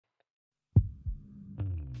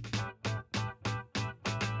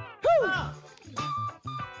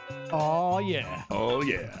Oh, yeah. Oh,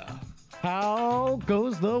 yeah. How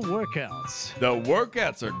goes the workouts? The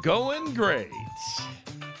workouts are going great.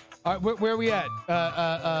 All right, where are we at?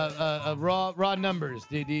 Raw numbers.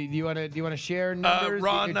 Do you want to share numbers?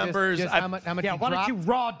 Raw numbers. Just how much Yeah, why don't you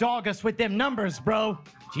raw dog us with them numbers, bro?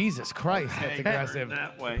 Jesus Christ, that's aggressive.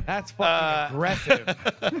 That way. That's fucking aggressive.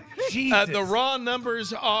 Jesus. The raw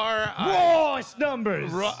numbers are Rawest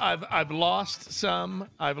numbers. I've lost some.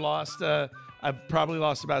 I've probably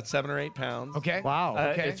lost about 7 or 8 pounds. Okay. Wow.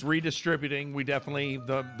 Okay. It's redistributing. We definitely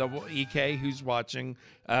the EK who's watching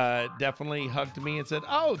definitely hugged me and said,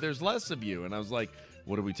 "Oh, there's less of you," and I was like,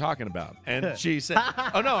 "What are we talking about?" And she said,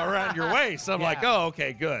 "Oh no, around your waist." I'm like, "Oh,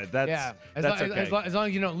 okay, good. That's Yeah. that's okay." As long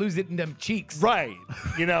as you don't lose it in them cheeks. Right,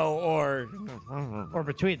 or Or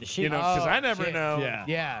between the sheets. because I never shit. know. Yeah.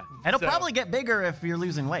 Yeah. It'll So- probably get bigger if you're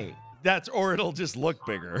losing weight. Or it'll just look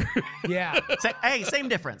bigger. Yeah. Hey, same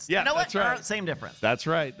difference. Yeah, you know that's what? right. Same difference. That's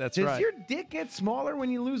right. That's Does right. your dick get smaller when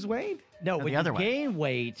you lose weight? No, the when other you way. gain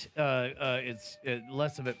weight, it's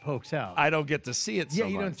less of it pokes out. I don't get to see it. So Yeah,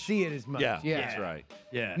 you don't much. see it as much. Yeah, Yeah. that's right.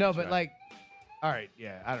 yeah. No, but like, all right,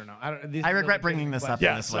 yeah, I don't know. I regret bringing this up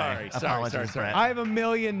Yeah, in this sorry, way. sorry, Apologies, sorry. Brett. I have a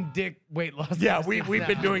million dick weight loss. Yeah, tests we've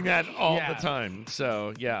been now. doing that all Yeah. the time.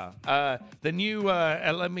 So yeah, the new.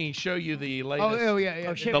 Let me show you the latest. Oh yeah.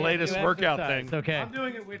 Oh, shit, The we have latest to workout exercise. thing. Okay. I'm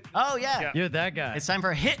doing it with. Oh, yeah. Yeah. You're that guy. It's time for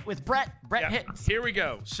a hit with Brett. Brett Yeah, hits. here we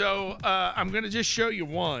go. So I'm going to just show you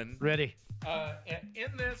one. Ready? And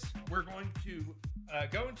in this, we're going to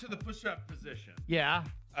go into the push-up position. Yeah.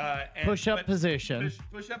 Push-up position.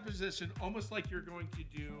 Push-up position, almost like you're going to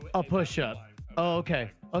do A push-up. butterfly. Oh, okay.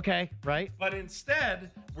 Okay. Right. But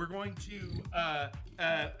instead, we're going to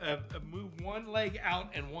move one leg out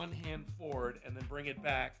and one hand forward, and then bring it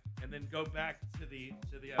back, and then go back to the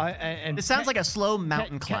other. And This sounds like a slow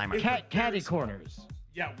mountain climber. Caddy corners.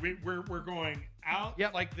 Yeah, we're going out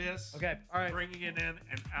like this. Okay, all right. Bringing it in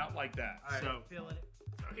and out like that. All right, So feeling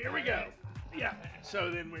it. here we go. Yeah. So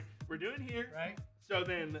then we're doing here. Right. So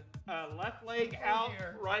then left leg out,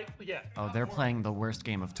 here. right. Yeah. Oh, they're playing the worst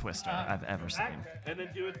game of Twister I've ever seen. And then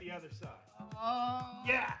do it the other side. Oh.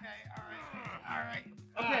 Yeah. Okay. All right.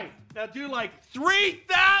 Okay. Now do like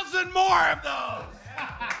 3,000 more of those.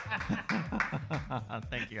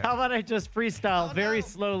 Thank you. How about I just freestyle very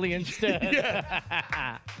slowly instead?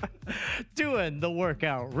 Doing the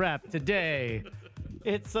workout rap today.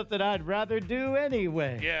 It's something I'd rather do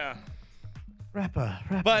anyway. Yeah. Rapper.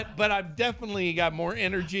 But I've definitely got more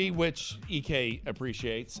energy, which EK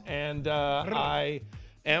appreciates, and I'm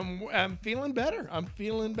feeling better. I'm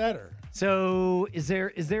feeling better. So is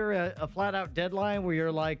there a flat out deadline where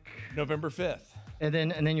you're like, November 5th. and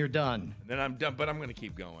then you're done? Then I'm done, but I'm going to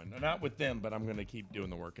keep going. Not with them, but I'm going to keep doing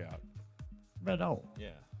the workout. But no. Yeah.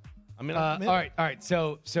 I mean, All right.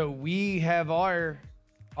 So we have our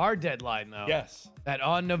deadline though. Yes. That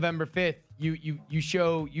on November 5th, you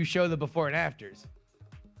show the before and afters.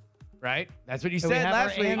 Right? That's what you So we said have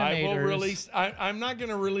last our week. I will animators. release. I'm not going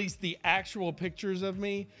to release the actual pictures of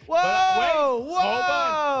me. Whoa! But wait, Whoa! hold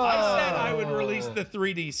on. I said I would release the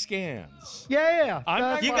 3D scans. Yeah. I'm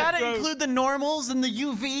not You gonna got to throw- include the normals and the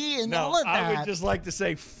UV and all No, of that. I would just like to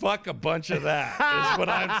say fuck a bunch of that. Is what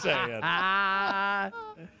I'm saying.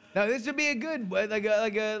 No, this would be a good, like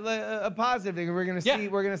a positive thing. We're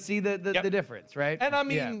gonna see the difference, right? And I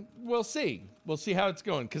mean, we'll see. We'll see how it's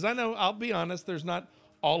going. Because I know, I'll be honest, there's not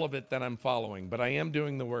all of it that I'm following, but I am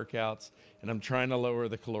doing the workouts and I'm trying to lower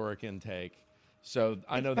the caloric intake. So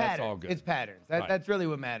I know that's all good. It's patterns. Right. That's really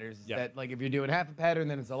what matters. Is Yeah. that like if you're doing half a pattern,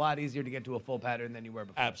 then it's a lot easier to get to a full pattern than you were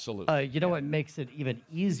before. Absolutely. You know what makes it even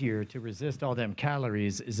easier to resist all them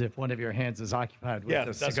calories is if one of your hands is occupied with Yeah, a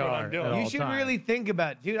that's what cigar. I'm doing. at You all should times. really think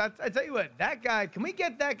about, dude. I tell you what, that guy. Can we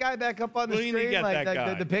get that guy back up on the We need to screen? get Like that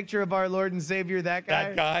guy. The picture of our Lord and Savior, that guy.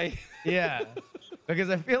 that guy. Yeah. Because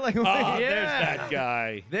I feel like Oh, yeah. there's that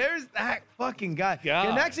guy. There's that fucking guy. God.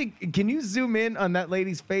 And actually, can you zoom in on that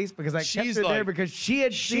lady's face? Because I kept She's her there like- because she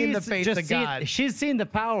had seen the face of God. She's seen the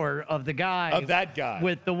power of the guy. Of that guy.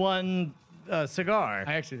 With the one cigar.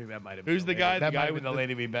 I actually think that might have been Who's the guy? That The might guy have with been the the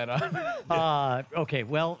lady we bet on. Okay,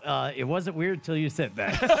 well, it wasn't weird till you said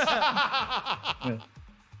that.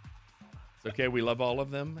 It's okay. We love all of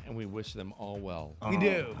them and we wish them all well. We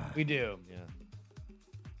do. We do. Yeah.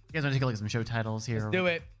 You guys want to take a look at some show titles here? Do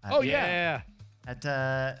it. Oh, yeah. At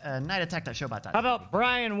nightattack.showbot.com. How about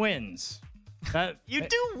Brian wins? You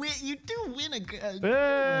do win a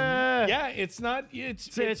Yeah, it's not.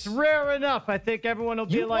 It's rare enough. I think everyone will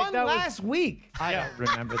be You like won that. last week. I don't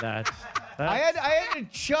remember that. I had to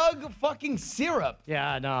chug fucking syrup.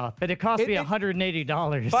 Yeah, no, but it cost me It-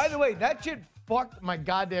 $180. By the way, that shit fucked my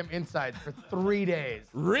goddamn insides for 3 days.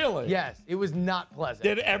 Really? Yes, it was not pleasant.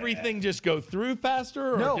 Did everything just go through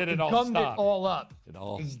faster, or no, did it all gummed stop? it all up. It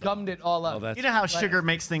all It stopped. gummed it all up. Oh, that's You know how sugar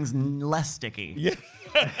makes things less sticky. yeah.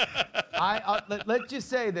 Let's just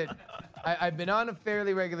say that I've been on a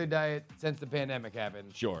fairly regular diet since the pandemic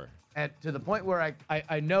happened, Sure. and to the point where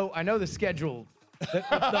I know the schedule.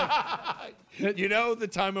 You know the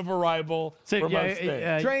time of arrival for most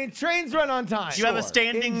things. Trains run on time. You have a Sure.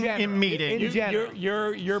 standing In general. meeting. In general.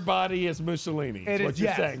 Your body is Mussolini. It Is what is, you're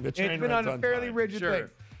yes. saying. The train It's been runs on a fairly time. rigid Sure. thing.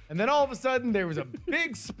 And then all of a sudden, there was a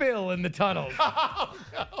big spill in the tunnels.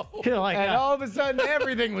 You're like, And all of a sudden,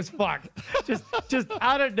 everything was fucked. just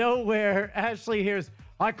out of nowhere, Ashley hears,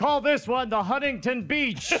 I call this one the Huntington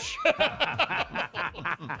Beach.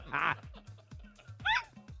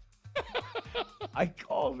 I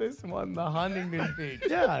call this one the Huntington Beach.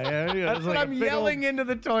 yeah. That's what I'm yelling into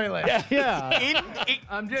the toilet. Yeah.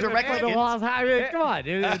 I'm just Directly The in- walls, I mean, come on,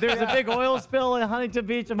 dude. There's a big oil spill in Huntington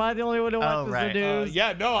Beach. Am I the only one who watches right. the news?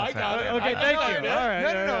 Yeah, no, I got it. Okay, I thank got you. it. All right.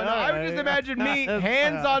 No. I would just imagine me, That's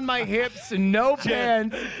hands on my hips, no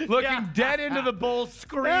pants, looking dead into the bowl,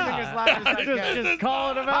 screaming as loud as I can. Just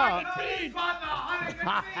calling him out.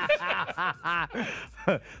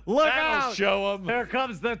 Look That'll out! show 'em. Here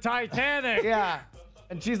comes the Titanic. Yeah.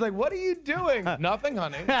 And she's like, what are you doing? Nothing,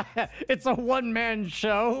 honey. It's a one-man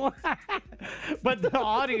show, but the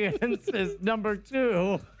audience is number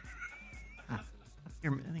two. I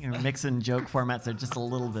think you're mixing joke formats there just a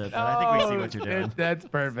little bit, but I think we see what you're doing. That's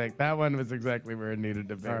perfect. That one was exactly where it needed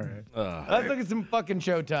to be. All right. Let's look at some fucking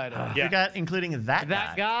show titles. Yeah. We got including that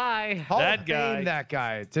Guy. Hall That of guy. Fame, that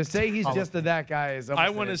guy. To say he's just a that guy is. I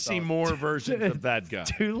want to see more versions of that guy.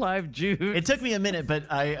 Two Live Jews. It took me a minute, but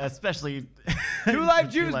I especially. Two Live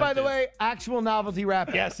Jews, Live by the Jews. way, actual novelty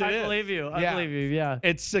rap. Yes, it I is. believe you. I Yeah. believe you. Yeah.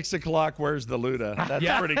 It's 6 o'clock. Where's the Luda?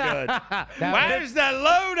 That's pretty good. That- Where's the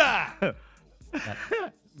Luda?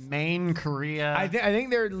 Maine, Korea. I think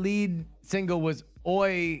their lead single was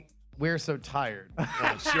 "Oi, We're So Tired."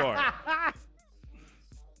 Oh, sure.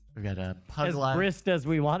 we got a Pug As Life. brisk as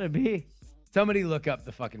we want to be. Somebody look up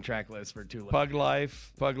the fucking track list for Two Live. Pug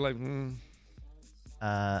life. Pug life.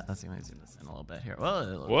 Let's see, let me zoom this in a little bit here.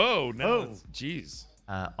 Whoa. Whoa, no. Jeez.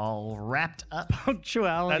 All wrapped up.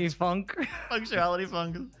 Punctuality That's- funk. Functionality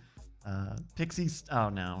fungus. Pixies. Oh,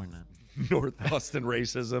 no, we're not. North Austin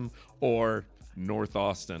racism or North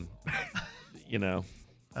Austin. You know.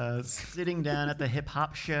 Sitting down at the hip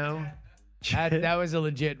hop show. That was a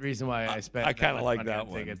legit reason why I spent. I kinda much like money that on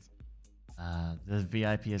one. tickets. The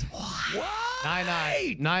VIP is Nine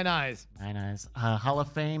eyes. Nine eyes. Nine Eyes. Hall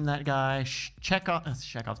of Fame, that guy.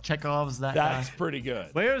 Chekhov's that That's guy. pretty good.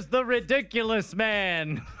 Where's the ridiculous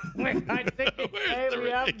man? I think Where's the we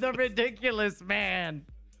have the ridiculous man.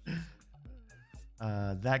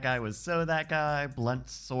 That guy was that guy. Blunt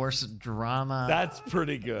Source Drama. That's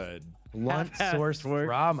pretty good. Blunt source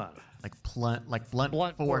drama. like blunt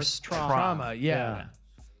Blunt force force trauma. Yeah.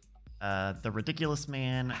 The Ridiculous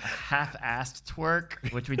Man, half-assed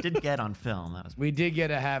twerk, which we did get on film. That was We did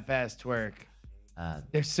get a half-ass twerk. uh,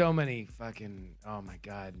 There's so many fucking. Oh my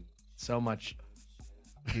god. So much.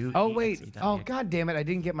 Q- Oh wait. EXEW. Oh god damn it! I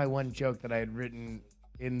didn't get my one joke that I had written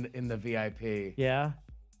in the VIP. Yeah.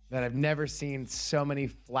 That I've never seen so many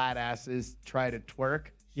flat asses try to twerk.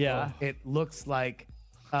 Yeah. It looks like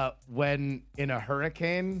when in a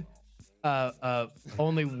hurricane,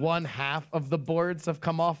 only one half of the boards have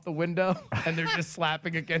come off the window and they're just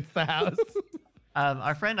slapping against the house.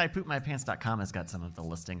 Our friend ipoopmypants.com has got some of the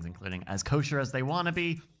listings, including As Kosher as They Wanna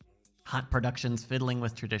Be, Hot Productions, Fiddling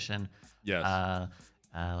with Tradition. Yes.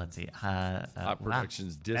 Let's see. Hot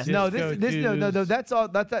Productions. Disney. No, Disco no. Jews. That's all.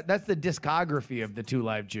 That's the discography of the Two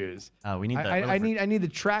Live Jews. We need the. I need the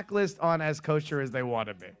track list on As Kosher as They Want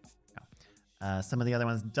to Be. Some of the other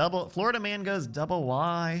ones. Florida Man Goes Double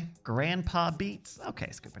Y. Grandpa Beats. Okay,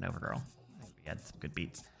 scooping over, girl. I think we had some good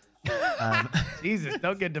beats. Jesus,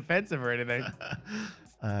 don't get defensive or anything.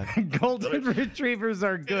 Golden retrievers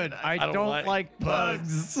are good. I don't don't like like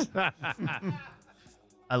bugs.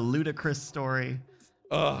 A Ludicrous Story.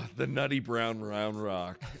 Oh, the Nutty Brown Round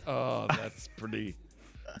Rock. Oh, that's pretty.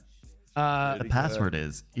 The password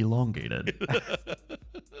is elongated.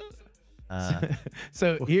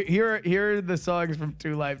 So here are the songs from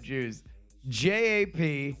Two Live Jews.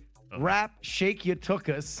 JAP, Rap, Shake You Took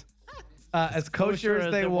Us, As Kosher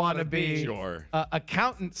as They Want to Be, Sure.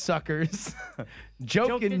 Accountant Suckers,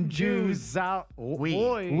 Jokin' Jews, out.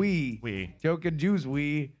 We. Jokin' Jews,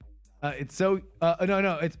 we. It's so,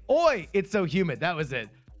 no, it's Oi, It's So Humid. That was it.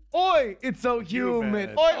 Oi, it's so humid.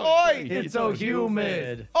 Humid. Oi, It's it's so so humid.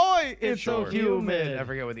 humid. Oi, it's so Sure. humid. I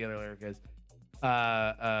forget what the other lyric is.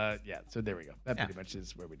 Yeah. So there we go. That pretty much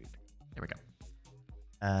is where we need. There we go.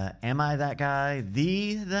 Am I that guy?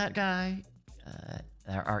 That guy?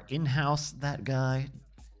 Our in-house that guy?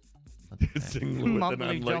 Sing with an Mumbly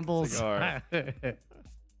unlit jumbles. cigar. All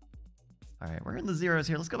right, we're in the zeros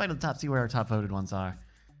here. Let's go back to the top, see where our top voted ones are.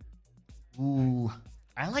 Ooh,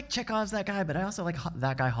 I like Chekhov's that guy, but I also like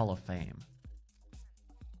that guy Hall of Fame.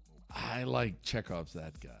 I like Chekhov's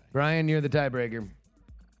that guy. Brian, you're the tiebreaker.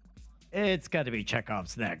 It's got to be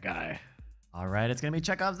Chekhov's that guy. All right, it's going to be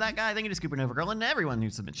Chekhov's that guy. Thank you to Scooper Nova Girl and everyone who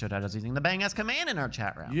submit showdowners using the Bang S command in our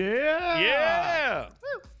chat round. Yeah. Yeah.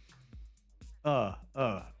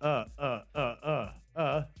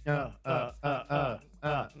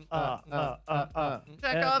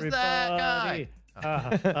 Chekhov's that guy.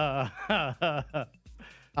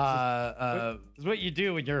 This is what you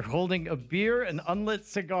do when you're holding a beer, an unlit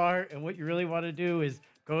cigar, and what you really want to do is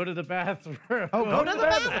go to the bathroom. Oh, go to the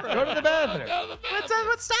bathroom. Go to the bathroom.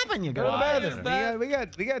 What's stopping you? Go to the Why bathroom. is that?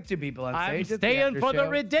 We got two people on I'm stage. It's staying for the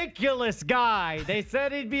Aftershow. ridiculous guy. They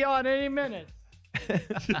said he'd be on any minute.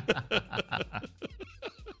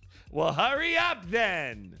 Well, hurry up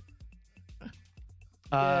then.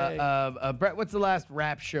 Brett, what's the last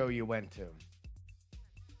rap show you went to?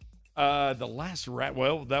 The last rap.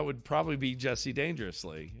 Well, that would probably be Jesse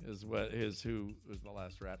Dangerously. Who was the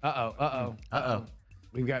last rap? Uh-oh.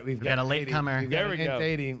 We've got a latecomer. There we go.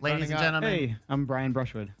 Ladies and gentlemen. Hey, I'm Brian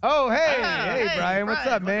Brushwood. Oh, hey, Brian, what's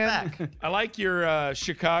up, man? welcome back. I like your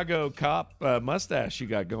Chicago cop mustache you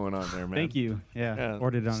got going on there, man. Thank you. Yeah,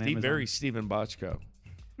 ordered it on Amazon. Very Stephen Bochco.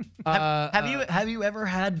 Have you ever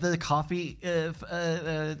had the coffee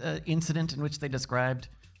incident in which they described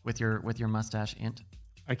with your mustache int?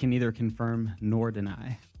 I can neither confirm nor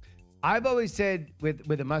deny. I've always said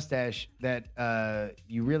with a mustache that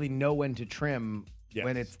you really know when to trim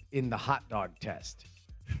when it's in the hot dog test.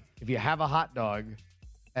 If you have a hot dog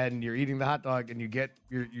and you're eating the hot dog and you get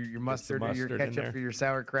your mustard or your mustard in ketchup there. or your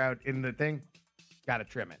sauerkraut in the thing, gotta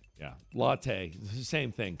trim it. Yeah. Latte. It's the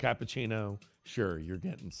same thing. Cappuccino. Sure, you're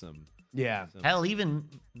getting some. Yeah. Hell, even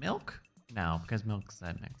milk? No, because milk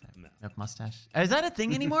mustache. Is that a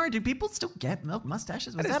thing anymore? Do people still get milk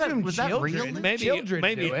mustaches? Was that real? Maybe Children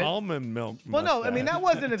maybe do it. almond milk. Well, no, I mean that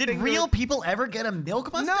wasn't a Did thing. real people ever get a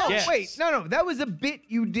milk mustache? No, Yes. wait, no, that was a bit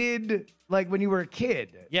you did like when you were a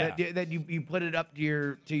kid. Yeah. that you put it up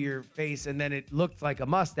to your face and then it looked like a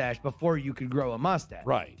mustache before you could grow a mustache.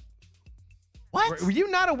 Right. What? Were you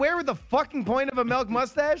not aware of the fucking point of a milk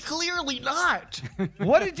mustache? Clearly not.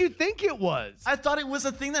 What did you think it was? I thought it was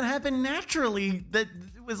a thing that happened naturally. That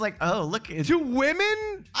it was like, oh, look. To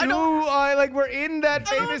women I who don't- were in that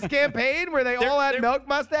famous campaign where they all had milk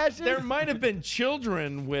mustaches? There might have been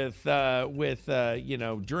children with younger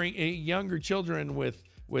children with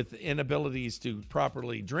inabilities to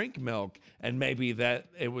properly drink milk, and maybe that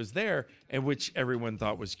it was there, and which everyone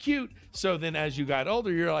thought was cute. So then as you got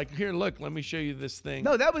older, you're like, here, look, let me show you this thing.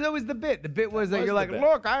 No, that was always the bit. The bit was that was you're the like, bit.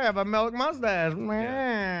 look, I have a milk mustache.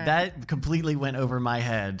 That completely went over my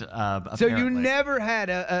head. So you apparently. never had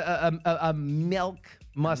a milk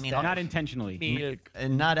mustache? Not intentionally. Milk.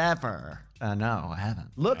 Not ever. No, I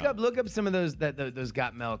haven't. Look up some of those those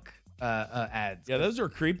got milk ads. Yeah, those are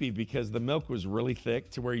creepy because the milk was really thick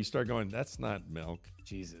to where you start going, that's not milk.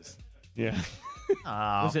 Jesus. Yeah.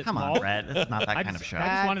 Oh, Was it come on, malt? Brett. It's not that kind of show. I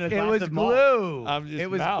just wanted a It glass was of malt. glue. Just It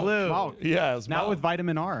was mouth. glue. Malt. Yeah, it's Not milk. with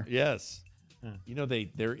vitamin R. Yes. You know,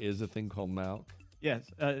 there is a thing called milk. Yes,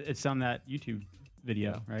 it's on that YouTube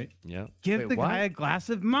video, right? Yeah. Give Wait, the what? guy a glass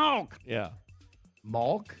of milk. Yeah.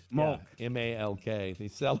 Milk? Milk. Malk. They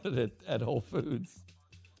sell it at Whole Foods.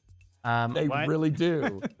 They What? Really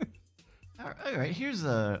do. All right, here's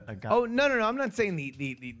a guy. Oh no! I'm not saying the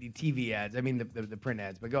TV ads. I mean the print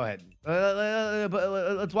ads. But go ahead.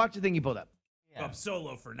 Let's watch the thing you pulled up. I'm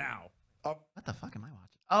solo for now. What the fuck am I watching?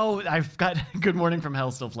 Oh, I've got Good Morning from Hell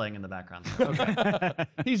still playing in the background. Okay.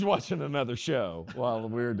 He's watching another show while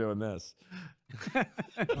we were doing this.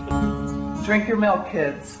 Drink your milk,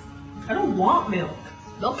 kids. I don't want milk.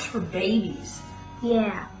 Milk's for babies.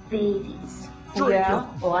 Yeah, babies. Yeah?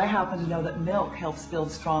 Well, I happen to know that milk helps build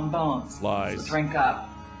strong bones. Lies. So drink up.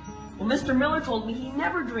 Well, Mr. Miller told me he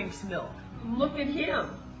never drinks milk. Look at him.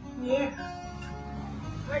 Yeah.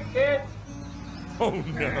 Hi, kids. Oh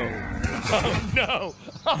no! Oh no!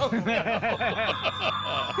 Oh no!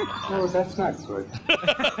 Oh, that's not good.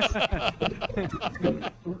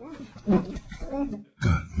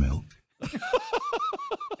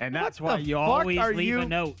 And that's What why the you fuck always are leave you- a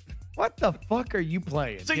note. What the fuck are you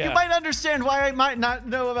playing? So Yeah. you might understand why I might not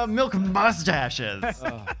know about milk mustaches.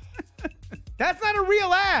 That's not a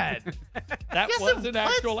real ad. That was an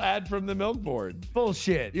actual ad from the milk board.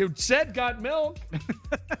 Bullshit. You said got milk.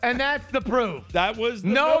 And that's the proof. That was the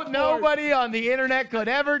milk board. Nobody on the internet could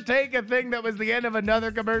ever take a thing that was the end of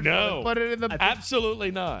another commercial and put it in the.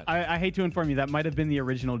 Absolutely not. I hate to inform you, that might have been the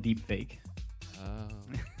original deep fake.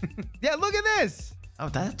 Yeah, look at this. Oh,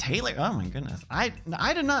 that's Taylor. Oh my goodness. I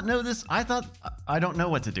did not know this. I thought I don't know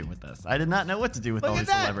what to do with this. I did not know what to do with all Look these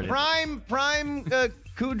at that. celebrities. Prime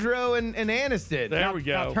Kudrow and Aniston. There we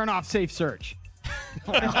go. Now turn off safe search.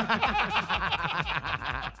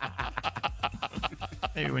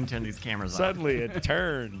 Maybe we can turn these cameras off. Suddenly it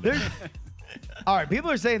turned. All right, people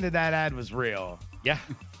are saying that ad was real. Yeah.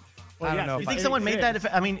 I don't know. You think someone made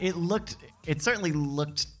that? I mean, it certainly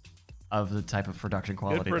looked of the type of production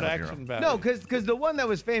quality. Good production value. No, because the one that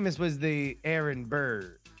was famous was the Aaron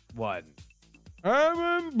Burr one.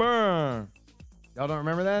 Aaron Burr. Y'all don't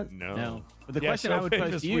remember that? No. But the question I would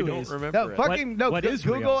pose to you is, what is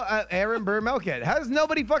Google Aaron Burr Milkhead. How does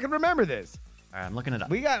nobody fucking remember this? All right, I'm looking it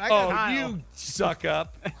up. I got Kyle. You suck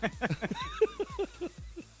up. All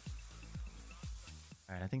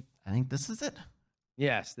right, I think this is it.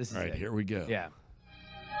 Yes, this is All right, it. here we go. Yeah.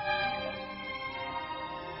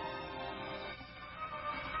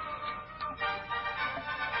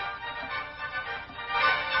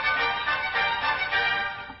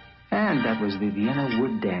 And that was the Vienna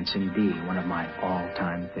Wood Dance in D, one of my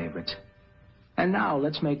all-time favorites. And now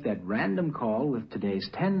let's make that random call with today's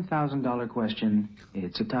 $10,000 question.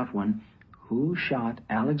 It's a tough one. Who shot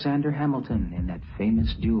Alexander Hamilton in that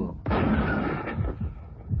famous duel?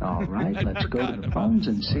 All right, let's go to the phones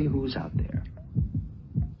and see who's out there.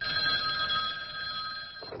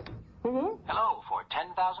 Hello, for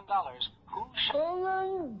 $10,000. Who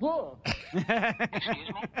shot... Excuse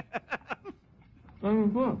me?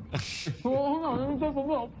 I'm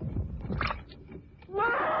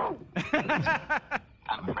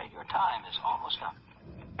afraid your time is almost up.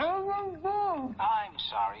 I'm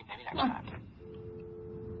sorry. Maybe next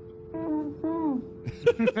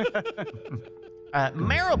time.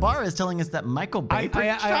 Meryl Barr is telling us that Michael Bay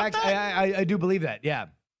I do believe that. Yeah.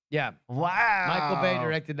 Yeah. Wow. Michael Bay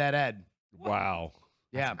directed that ad. Wow.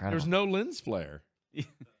 Yeah. There's no lens flare.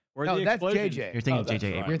 No, that's JJ. You're thinking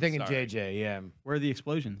JJ. right. You're thinking JJ, yeah. where are the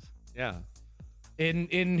explosions? Yeah.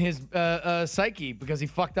 In his psyche, because he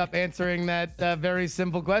fucked up answering that very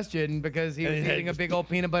simple question because he was eating a big old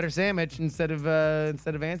peanut butter sandwich instead of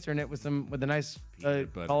answering it with a nice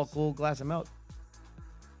tall, cool glass of milk.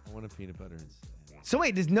 I want a peanut butter instead. So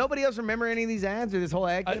wait, does nobody else remember any of these ads or this whole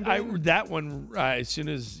ad campaign? That one, as soon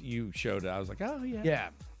as you showed it, I was like, oh, yeah. Yeah.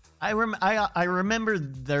 I remember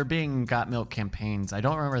there being Got Milk campaigns. I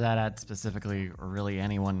don't remember that ad specifically or really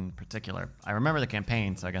anyone in particular. I remember the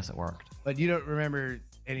campaign, so I guess it worked. But you don't remember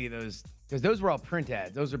any of those because those were all print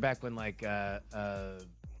ads. Those are back when there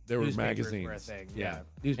were magazines. were a thing. Yeah.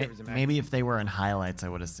 Newspapers and magazines. Maybe if they were in highlights, I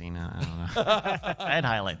would have seen it. I don't know. I had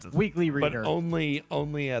highlights. Weekly reader. But only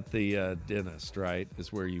at the dentist, right?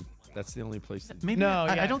 Is where you. That's the only place. Maybe No,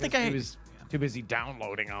 I don't think I was too busy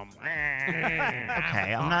downloading them.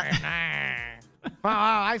 Okay, I'm not. Well,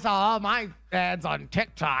 I saw all my ads on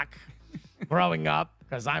TikTok growing up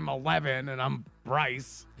because I'm 11 and I'm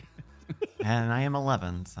Bryce. And I am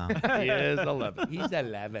 11, so. He is 11. He's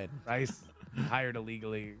 11. Bryce hired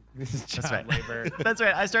illegally. This is child That's right. labor. That's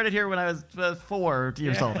right. I started here when I was 4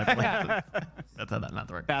 years old, I believe. That's how that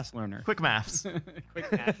math works. Fast learner. Quick maths.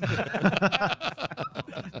 Quick math.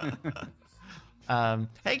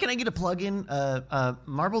 Hey, can I get a plug in?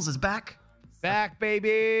 Marbles is back. Back,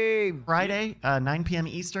 baby. Friday, 9 p.m.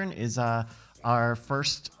 Eastern is our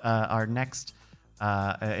next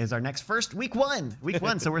first week one.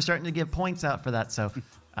 So we're starting to give points out for that. So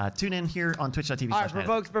tune in here on twitch.tv. All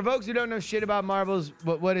right, for folks who don't know shit about marbles,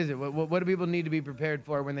 what is it? What do people need to be prepared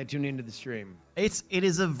for when they tune into the stream? It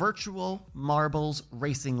is a virtual marbles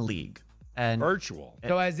racing league. And Virtual.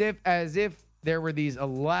 So as if there were these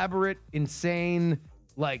elaborate, insane,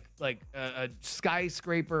 like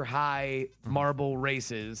skyscraper high marble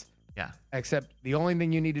races. yeah, Except the only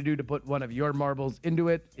thing you need to do to put one of your marbles into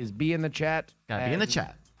it is be in the chat. gotta be in the and,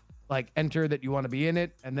 chat. Like enter that you want to be in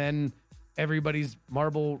it, and then everybody's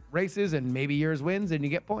marble races, and maybe yours wins, and you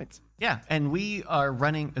get points. Yeah, and we are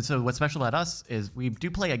running. So what's special about us is we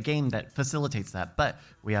do play a game that facilitates that, but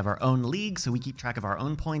we have our own league, so we keep track of our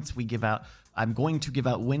own points. We give out. I'm going to give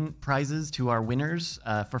out win prizes to our winners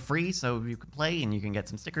for free, so you can play and you can get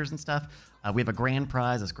some stickers and stuff. We have a grand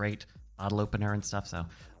prize, this great bottle opener and stuff. So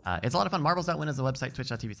it's a lot of fun. Marbles.win is the website,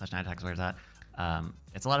 twitch.tv/nightattackswears at.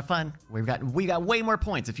 It's a lot of fun. We got way more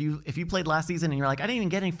points. If you played last season and you're like, I didn't even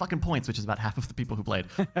get any fucking points, which is about half of the people who played.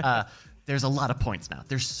 There's a lot of points now.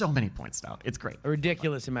 There's so many points now. It's great. A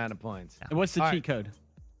ridiculous amount of points. And what's the cheat code?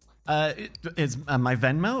 It's my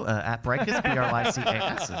Venmo at Brycas,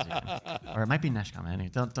 BRYCAS, or it might be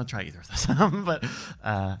Neshcom. Don't try either of those. But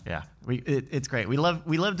yeah, it's great. We love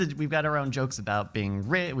to. We've got our own jokes about being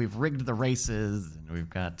rigged. We've rigged the races, and we've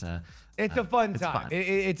got. It's a fun time. Fun.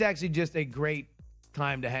 It's actually just a great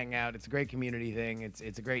time to hang out. It's a great community thing.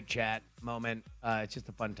 It's a great chat moment. It's just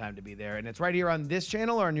a fun time to be there, and it's right here on this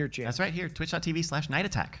channel or on your channel. That's right here, twitch.tv/Night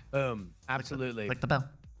Attack. Boom! Absolutely. Click the bell.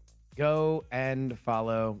 Go and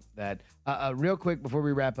follow that. Real quick before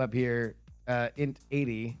we wrap up here, Int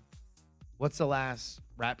 80, what's the last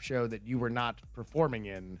rap show that you were not performing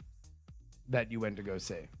in that you went to go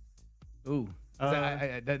see? Ooh,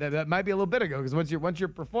 that might be a little bit ago, because once you're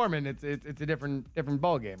performing, it's a different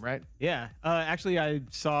ball game, right? yeah. Actually, I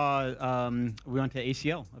saw we went to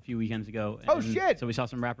ACL a few weekends ago. Oh, shit! So we saw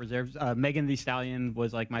some rappers there. Megan Thee Stallion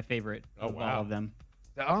was like my favorite of all of them.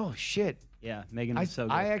 Oh shit! Yeah, Megan was so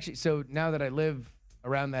good. So now that I live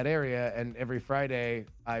around that area, and every Friday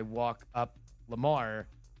I walk up Lamar,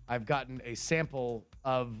 I've gotten a sample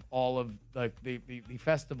of all of the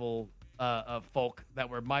festival of folk that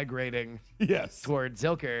were migrating towards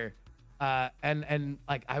Zilker, and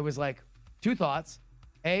like I was like, two thoughts: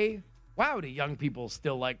 A, wow, do young people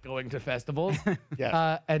still like going to festivals?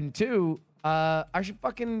 And two, I should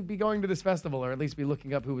fucking be going to this festival, or at least be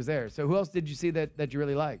looking up who was there. So who else did you see that you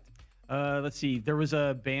really liked? Let's see. There was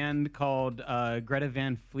a band called Greta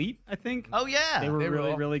Van Fleet, I think. Oh yeah, they were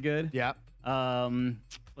really good. Yeah.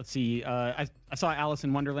 Let's see. I saw Alice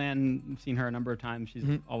in Wonderland. Seen her a number of times. She's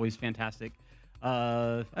always fantastic.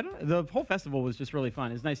 I don't know. The whole festival was just really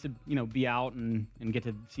fun. It's nice to be out and get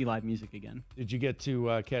to see live music again. Did you get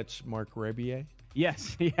to catch Mark Rebier?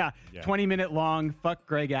 Yes, yeah. 20-minute long fuck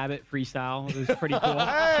Greg Abbott freestyle. It was pretty cool.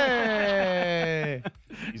 Hey!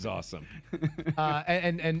 He's awesome.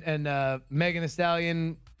 And Megan Thee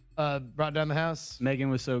Stallion brought down the house. Megan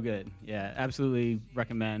was so good. Yeah, absolutely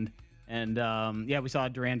recommend. And yeah, we saw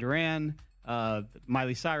Duran Duran,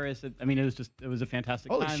 Miley Cyrus. I mean, it was a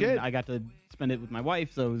fantastic Holy time. shit. I got to spend it with my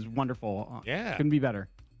wife, so it was wonderful. Yeah. Couldn't be better.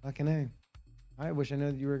 Fucking A. I wish I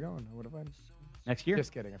knew that you were going. I would have went. Next year?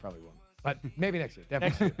 Just kidding. I probably won't. But maybe next year.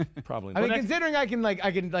 Definitely. Probably. I mean, considering I can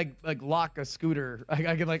lock a scooter,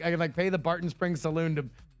 I can pay the Barton Springs Saloon to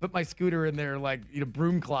put my scooter in their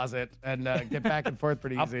broom closet and get back and forth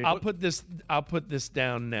pretty easy. I'll put this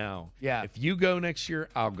down now. Yeah. If you go next year,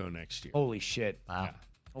 I'll go next year. Holy shit! Wow. Yeah.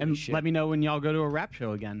 Holy And shit. let me know when y'all go to a rap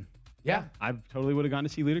show again. Yeah. I totally would have gone to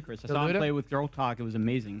see Ludacris. I saw him Luda? play with Girl Talk. It was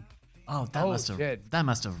amazing. Oh, that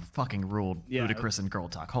must have fucking ruled Yeah. Ludacris and Girl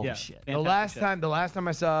Talk. Holy shit. The last time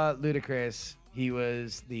I saw Ludacris, he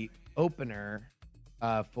was the opener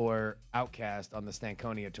for Outkast on the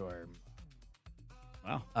Stankonia tour.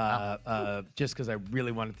 Wow. Just because I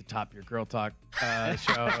really wanted to top your Girl Talk show, and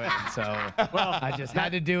so I just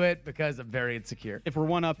had to do it because I'm very insecure. If we're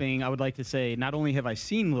one-upping, I would like to say not only have I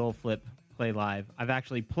seen Lil Flip play live, I've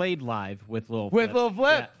actually played live with Lil Flip. With Lil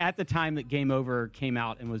Flip? Yeah, at the time that Game Over came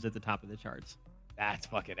out and was at the top of the charts. That's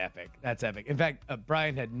fucking epic. That's epic. In fact,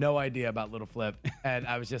 Brian had no idea about Little Flip, and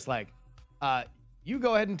I was just like, you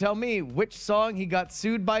go ahead and tell me which song he got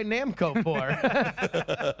sued by Namco for.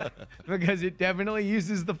 Because it definitely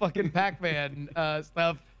uses the fucking Pac-Man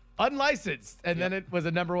stuff unlicensed. And then it was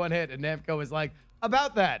a #1 hit, and Namco was like,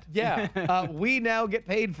 about that. Yeah. We now get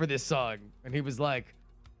paid for this song. And he was like,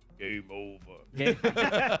 game over.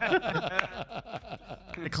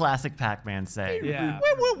 The classic Pac-Man say. Yeah.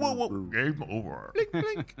 Game over. Blink,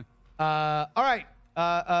 blink. All right.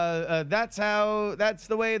 That's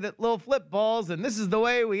the way that Lil Flip balls, and this is the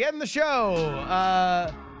way we end the show.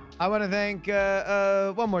 I want to thank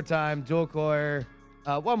one more time Dual Core,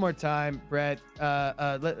 one more time Brett.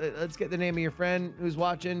 Let's get the name of your friend who's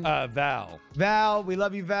watching. Val. Val, we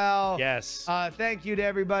love you, Val. Yes. Thank you to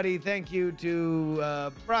everybody. Thank you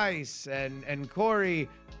to Bryce and Corey.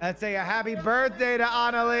 Let's say a happy birthday to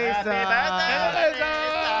Annalisa. Happy birthday,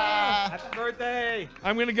 Happy birthday!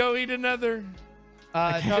 I'm gonna go eat another.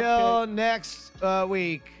 Till next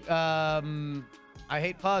week. I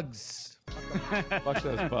hate pugs. Fuck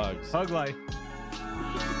those bugs. Hug life.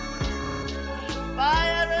 Bye,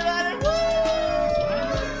 everybody.